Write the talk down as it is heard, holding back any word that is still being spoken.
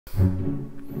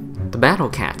The Battle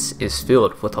Cats is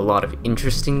filled with a lot of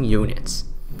interesting units.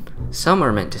 Some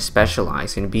are meant to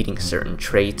specialize in beating certain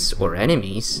traits or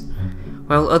enemies,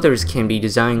 while others can be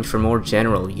designed for more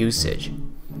general usage.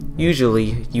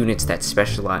 Usually, units that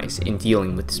specialize in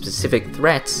dealing with specific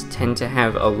threats tend to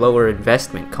have a lower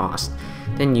investment cost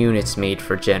than units made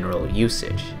for general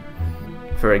usage.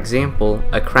 For example,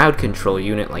 a crowd control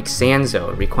unit like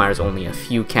Sanzo requires only a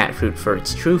few cat fruit for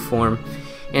its true form,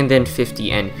 and then 50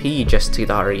 NP just to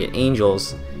target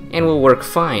angels, and will work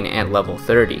fine at level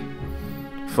 30.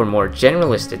 For more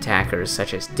generalist attackers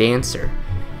such as Dancer,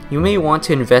 you may want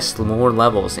to invest more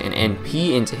levels and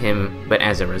NP into him, but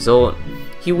as a result,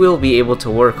 he will be able to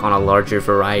work on a larger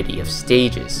variety of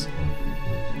stages.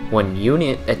 One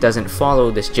unit that doesn't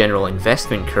follow this general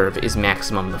investment curve is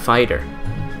Maximum the Fighter,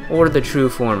 or the true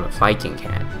form of Viking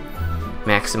Cat.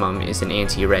 Maximum is an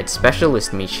anti-red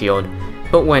specialist meat shield,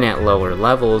 but when at lower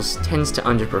levels, tends to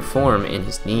underperform in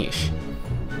his niche.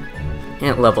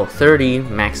 At level 30,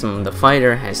 Maximum the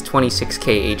Fighter has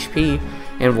 26k HP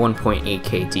and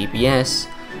 1.8k DPS,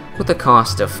 with a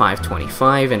cost of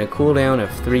 525 and a cooldown of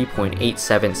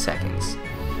 3.87 seconds.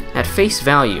 At face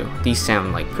value, these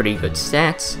sound like pretty good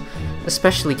stats,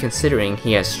 especially considering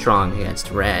he has strong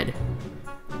against red.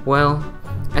 Well,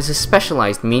 as a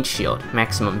specialized meat shield,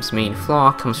 Maximum's main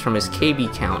flaw comes from his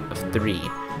KB count of 3,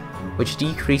 which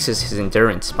decreases his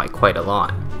endurance by quite a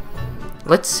lot.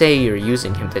 Let's say you're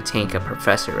using him to tank a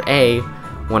Professor A,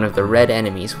 one of the red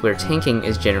enemies where tanking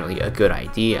is generally a good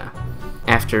idea.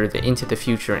 After the Into the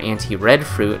Future anti-red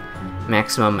fruit,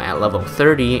 Maximum at level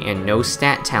 30 and no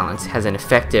stat talents has an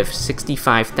effective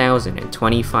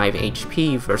 65,025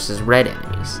 HP versus red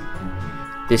enemies.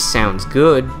 This sounds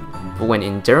good, but when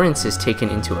endurance is taken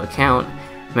into account,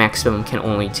 Maximum can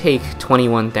only take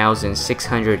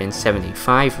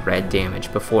 21,675 red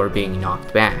damage before being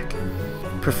knocked back.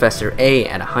 Professor A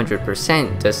at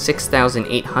 100% does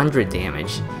 6,800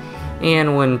 damage,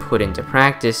 and when put into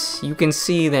practice, you can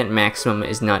see that Maximum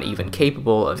is not even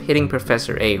capable of hitting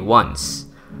Professor A once,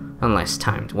 unless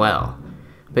timed well.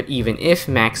 But even if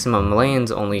Maximum lands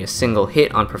only a single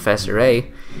hit on Professor A,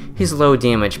 his low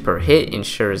damage per hit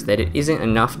ensures that it isn't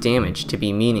enough damage to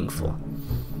be meaningful.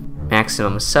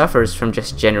 Maximum suffers from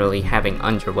just generally having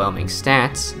underwhelming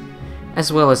stats,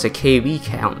 as well as a KB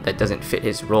count that doesn't fit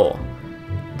his role.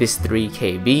 This 3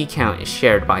 KB count is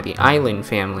shared by the Island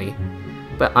family,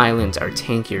 but Islands are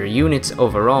tankier units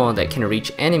overall that can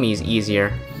reach enemies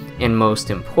easier, and most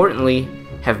importantly,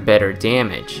 have better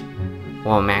damage.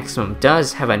 While Maximum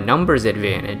does have a numbers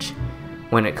advantage,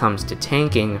 when it comes to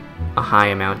tanking, a high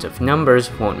amount of numbers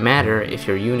won't matter if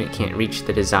your unit can't reach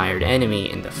the desired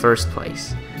enemy in the first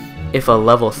place. If a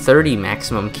level 30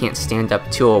 Maximum can't stand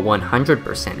up to a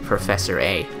 100% Professor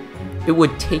A, it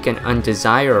would take an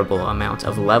undesirable amount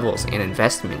of levels and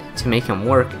investment to make him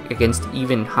work against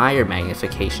even higher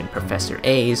magnification Professor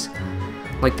A's,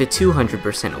 like the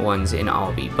 200% ones in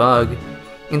All Be Bug,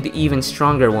 and the even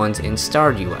stronger ones in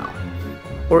Starduel,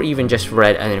 or even just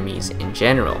red enemies in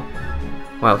general.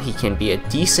 While he can be a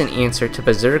decent answer to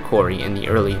Berserkori in the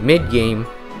early mid-game,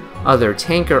 other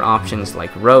tanker options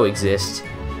like Ro exist,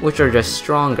 which are just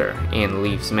stronger and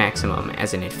leaves Maximum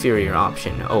as an inferior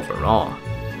option overall.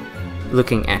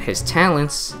 Looking at his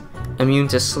talents, Immune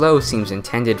to Slow seems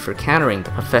intended for countering the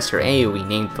Professor A we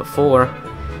named before,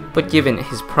 but given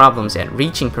his problems at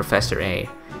reaching Professor A,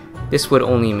 this would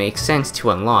only make sense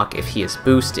to unlock if he is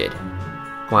boosted.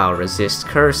 While Resist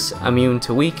Curse, Immune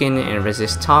to Weaken, and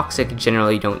Resist Toxic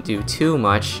generally don't do too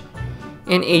much,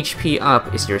 and HP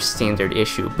Up is your standard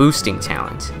issue boosting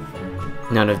talent.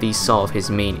 None of these solve his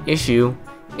main issue,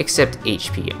 except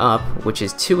HP Up, which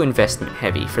is too investment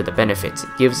heavy for the benefits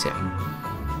it gives him.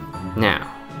 Now,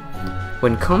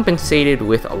 when compensated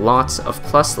with lots of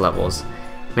plus levels,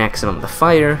 Maximum the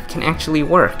Fighter can actually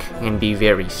work and be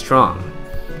very strong.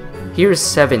 Here's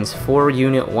Seven's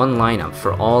 4-unit 1 lineup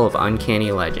for all of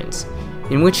Uncanny Legends,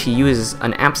 in which he uses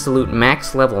an absolute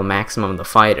max level Maximum the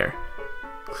Fighter.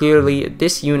 Clearly,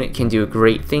 this unit can do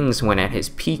great things when at his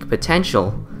peak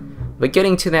potential, but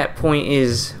getting to that point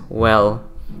is, well,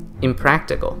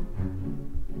 impractical.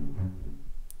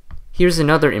 Here's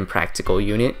another impractical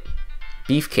unit,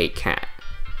 Beefcake Cat.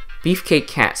 Beefcake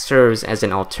Cat serves as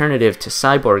an alternative to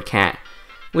Cyborg Cat,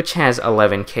 which has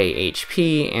 11k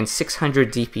HP and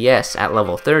 600 DPS at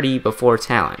level 30 before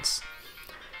talents.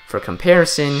 For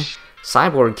comparison,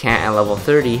 Cyborg Cat at level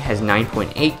 30 has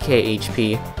 9.8k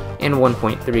HP and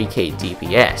 1.3k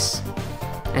DPS.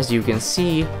 As you can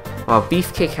see, while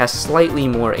Beefcake has slightly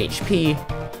more HP,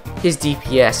 his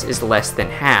DPS is less than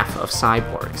half of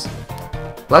Cyborg's.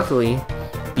 Luckily,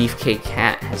 Beefcake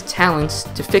Cat has talents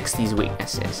to fix these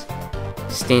weaknesses.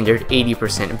 Standard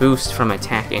 80% boost from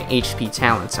attack and HP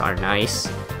talents are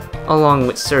nice, along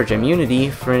with Surge Immunity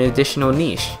for an additional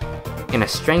niche, and a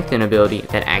Strengthen ability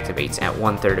that activates at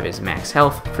 1/3 of his max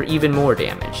health for even more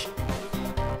damage.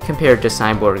 Compared to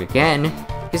Cyborg again,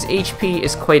 his HP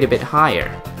is quite a bit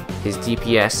higher, his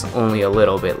DPS only a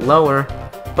little bit lower,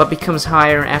 but becomes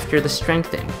higher after the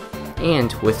Strengthen,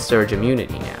 and with Surge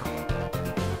Immunity now.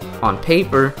 On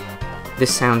paper,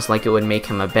 this sounds like it would make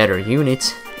him a better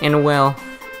unit, and well,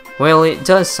 it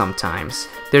does sometimes.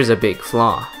 There's a big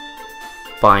flaw.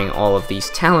 Buying all of these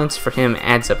talents for him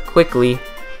adds up quickly,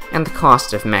 and the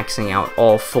cost of maxing out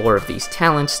all 4 of these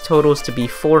talents totals to be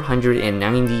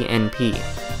 490 NP.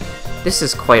 This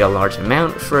is quite a large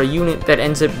amount for a unit that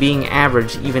ends up being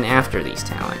average even after these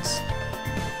talents.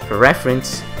 For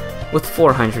reference, with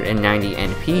 490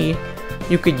 NP,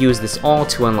 you could use this all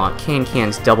to unlock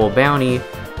Cancan's Double Bounty,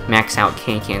 max out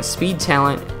Cancan's Speed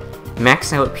talent,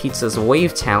 max out Pizza's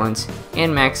Wave talent,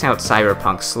 and max out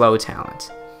Cyberpunk's Slow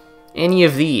talent. Any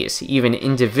of these, even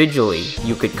individually,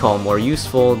 you could call more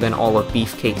useful than all of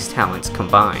Beefcake's talents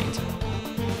combined.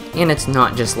 And it's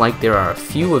not just like there are a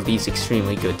few of these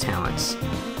extremely good talents.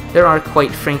 There are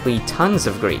quite frankly tons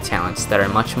of great talents that are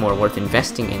much more worth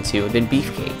investing into than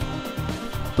Beefcake.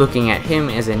 Looking at him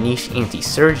as a niche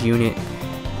anti-surge unit,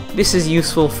 this is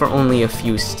useful for only a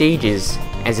few stages,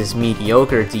 as his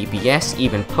mediocre DPS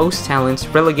even post-talents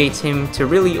relegates him to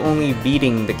really only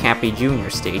beating the Cappy Jr.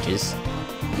 stages,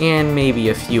 and maybe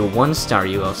a few 1-star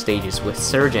UL stages with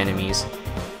surge enemies,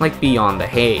 like Beyond the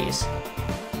Haze.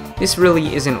 This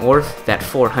really isn't worth that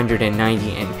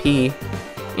 490 NP,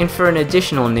 and for an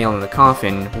additional nail in the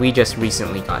coffin, we just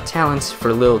recently got talents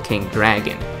for Lil King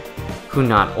Dragon, who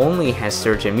not only has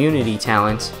Surge Immunity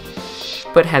talent,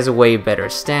 but has way better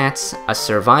stats, a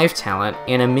Survive talent,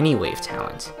 and a Mini Wave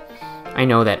talent. I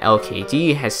know that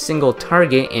LKD has single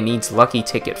target and needs lucky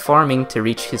ticket farming to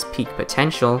reach his peak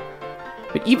potential,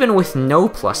 but even with no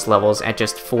plus levels at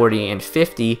just 40 and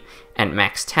 50 and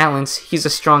max talents, he's a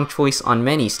strong choice on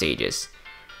many stages.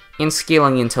 And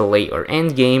scaling into late or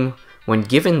end game, when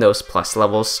given those plus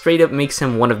levels, straight up makes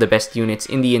him one of the best units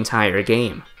in the entire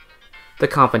game. The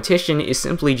competition is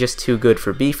simply just too good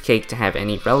for Beefcake to have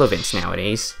any relevance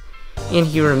nowadays, and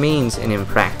he remains an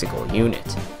impractical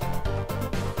unit.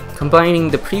 Combining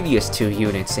the previous 2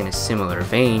 units in a similar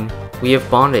vein, we have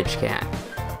Bondage Cat,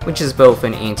 which is both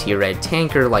an anti-red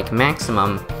tanker like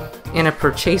Maximum, and a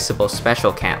purchasable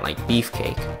special cat like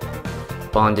Beefcake.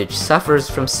 Bondage suffers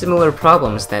from similar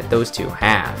problems that those two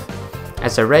have.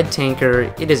 As a red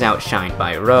tanker, it is outshined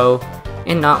by Roe,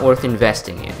 and not worth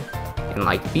investing in, and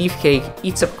like Beefcake,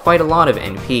 eats up quite a lot of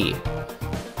NP.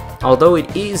 Although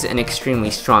it is an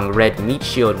extremely strong red meat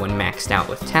shield when maxed out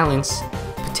with talents,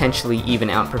 potentially even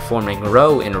outperforming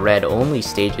Roe in red only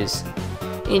stages,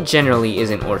 it generally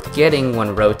isn't worth getting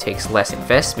when Roe takes less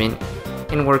investment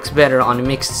and works better on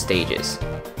mixed stages.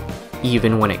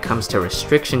 Even when it comes to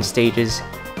restriction stages,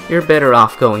 you're better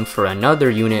off going for another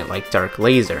unit like Dark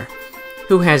Laser,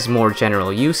 who has more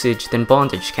general usage than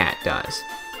Bondage Cat does.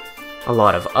 A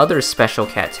lot of other special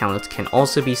cat talents can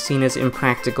also be seen as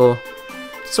impractical,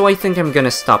 so I think I'm gonna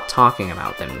stop talking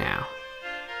about them now.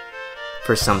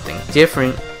 For something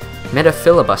different, Meta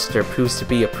Filibuster proves to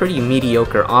be a pretty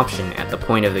mediocre option at the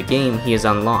point of the game he is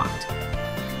unlocked.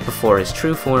 Before his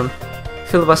true form,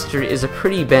 Filibuster is a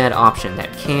pretty bad option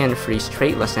that can freeze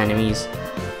traitless enemies,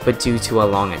 but due to a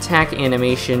long attack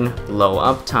animation, low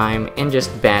uptime, and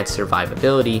just bad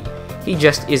survivability, he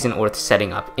just isn't worth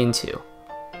setting up into.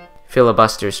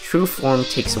 Filibuster's true form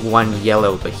takes 1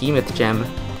 yellow Behemoth Gem,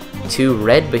 2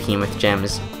 red Behemoth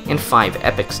Gems, and 5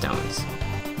 Epic Stones.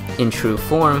 In true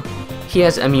form, he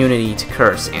has immunity to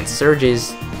Curse and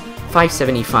Surges,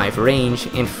 575 range,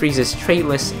 and freezes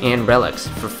traitless and relics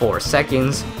for 4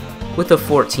 seconds, with a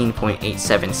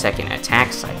 14.87 second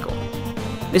attack cycle.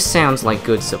 This sounds like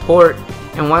good support,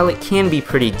 and while it can be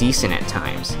pretty decent at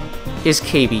times, his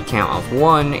KB count of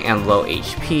 1 and low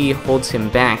HP holds him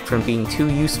back from being too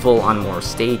useful on more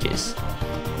stages.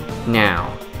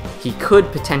 Now, he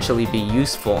could potentially be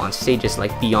useful on stages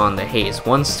like Beyond the Haze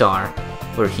 1-star,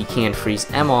 where he can freeze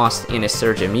Emos and is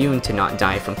Surge Immune to not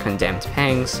die from Condemned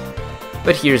Pangs,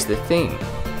 but here's the thing,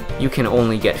 you can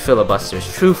only get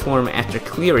Filibuster's true form after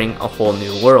clearing a whole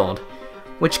new world,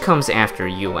 which comes after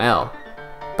UL.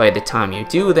 By the time you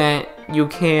do that, you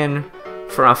can,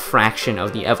 for a fraction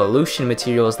of the evolution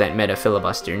materials that Meta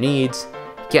Filibuster needs,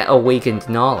 get Awakened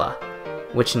Nala,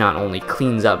 which not only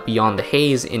cleans up Beyond the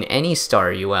Haze in any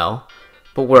star UL,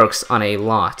 but works on a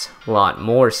lot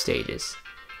more stages.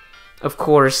 Of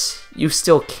course, you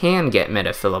still can get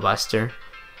Meta Filibuster,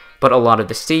 but a lot of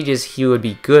the stages he would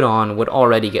be good on would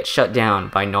already get shut down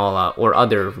by Nala or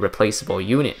other replaceable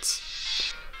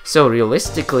units. So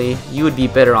realistically, you would be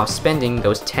better off spending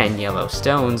those 10 yellow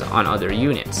stones on other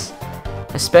units,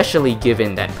 especially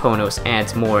given that Ponos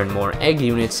adds more and more egg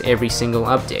units every single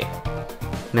update.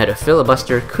 Meta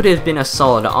Filibuster could have been a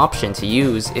solid option to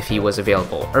use if he was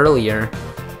available earlier,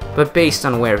 but based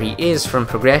on where he is from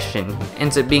progression,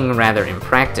 ends up being rather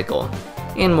impractical,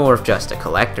 and more of just a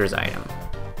collector's item.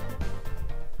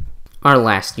 Our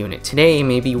last unit today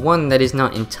may be one that is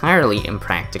not entirely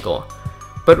impractical,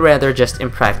 but rather just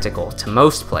impractical to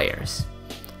most players.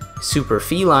 Super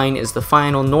Feline is the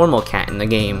final normal cat in the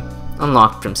game,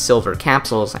 unlocked from silver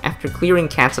capsules after clearing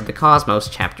Cats of the Cosmos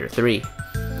Chapter 3.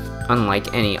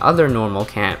 Unlike any other normal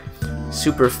cat,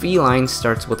 Super Feline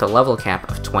starts with a level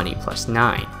cap of 20 plus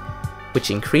 9,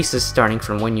 which increases starting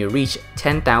from when you reach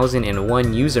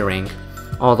 10,001 user rank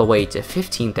all the way to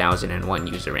 15,001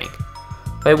 user rank,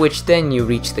 by which then you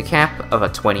reach the cap of a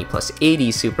 20 plus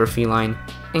 80 Super Feline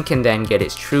and can then get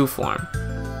his true form.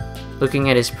 Looking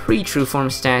at his pre-true form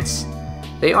stats,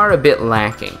 they are a bit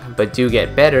lacking, but do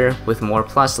get better with more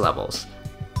plus levels.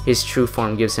 His true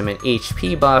form gives him an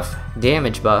HP buff,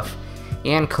 damage buff,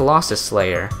 and Colossus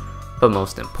Slayer, but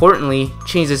most importantly,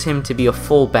 changes him to be a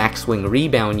full backswing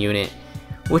rebound unit,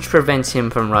 which prevents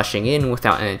him from rushing in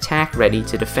without an attack ready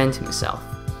to defend himself.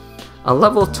 A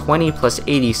level 20 plus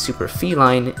 80 Super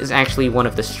Feline is actually one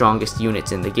of the strongest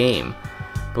units in the game,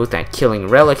 both at killing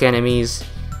relic enemies,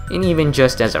 and even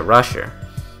just as a rusher.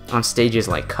 On stages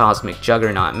like Cosmic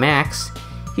Juggernaut Max,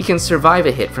 he can survive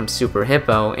a hit from Super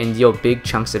Hippo and deal big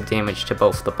chunks of damage to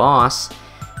both the boss,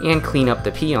 and clean up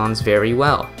the peons very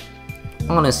well.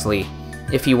 Honestly,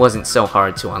 if he wasn't so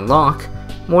hard to unlock,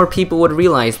 more people would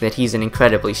realize that he's an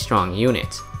incredibly strong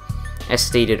unit. As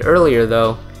stated earlier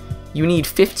though, you need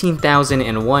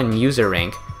 15,001 user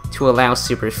rank to allow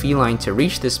Super Feline to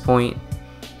reach this point,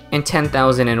 and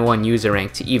 10,001 user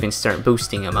rank to even start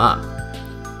boosting him up.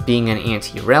 Being an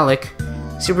anti-relic,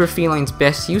 Super Feline's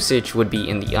best usage would be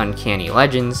in the Uncanny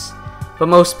Legends, but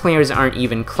most players aren't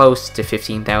even close to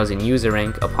 15,000 user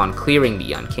rank upon clearing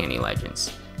the Uncanny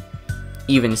Legends.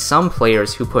 Even some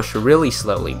players who push really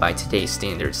slowly by today's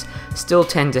standards still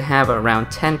tend to have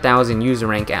around 10,000 user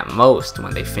rank at most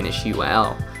when they finish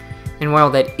UL, and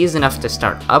while that is enough to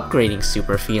start upgrading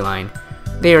Super Feline,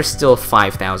 they are still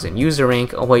 5,000 user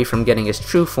rank away from getting his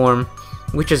true form,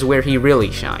 which is where he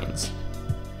really shines.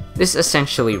 This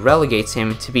essentially relegates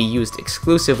him to be used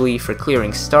exclusively for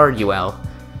clearing starred UL,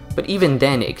 but even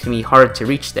then it can be hard to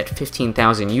reach that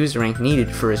 15,000 user rank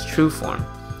needed for his true form.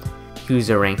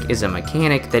 User rank is a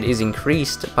mechanic that is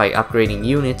increased by upgrading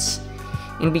units,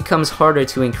 and becomes harder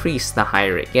to increase the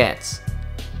higher it gets.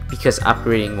 Because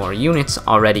upgrading more units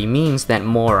already means that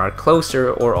more are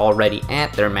closer or already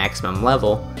at their maximum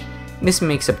level, this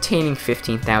makes obtaining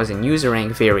 15,000 user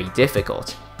rank very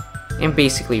difficult, and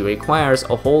basically requires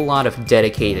a whole lot of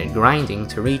dedicated grinding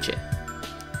to reach it.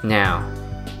 Now,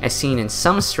 as seen in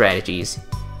some strategies,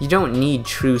 you don't need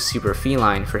true Super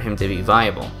Feline for him to be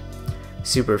viable.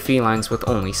 Super Felines with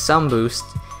only some boost,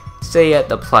 say at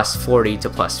the plus 40 to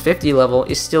plus 50 level,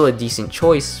 is still a decent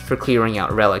choice for clearing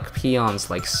out relic peons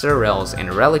like Surrels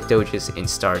and relic doges in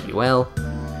starred UL,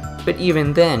 but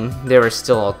even then, there are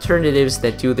still alternatives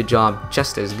that do the job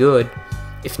just as good,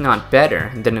 if not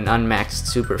better, than an unmaxed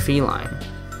Super Feline.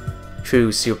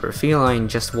 True Super Feline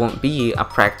just won't be a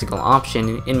practical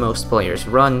option in most players'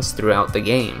 runs throughout the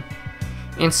game,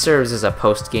 and serves as a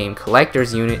post-game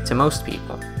collector's unit to most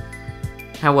people.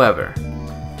 However,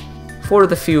 for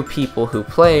the few people who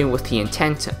play with the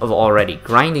intent of already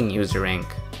grinding user rank,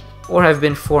 or have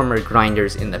been former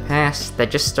grinders in the past that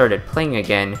just started playing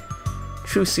again,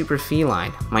 true Super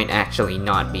Feline might actually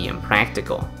not be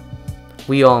impractical.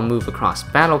 We all move across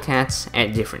Battle Cats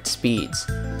at different speeds.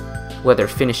 Whether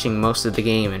finishing most of the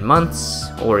game in months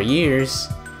or years,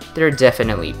 there are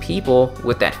definitely people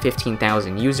with that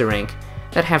 15,000 user rank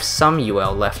that have some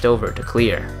UL left over to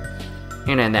clear.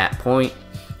 And at that point,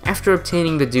 after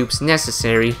obtaining the dupes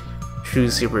necessary,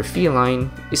 true Super Feline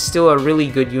is still a really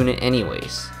good unit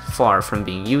anyways, far from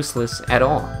being useless at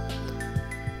all.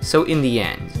 So in the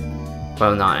end,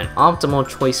 while not an optimal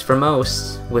choice for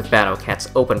most, with Battle Cat's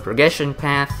open progression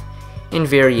path and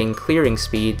varying clearing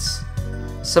speeds,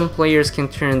 some players can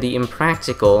turn the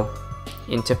impractical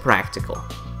into practical.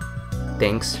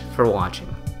 Thanks for watching.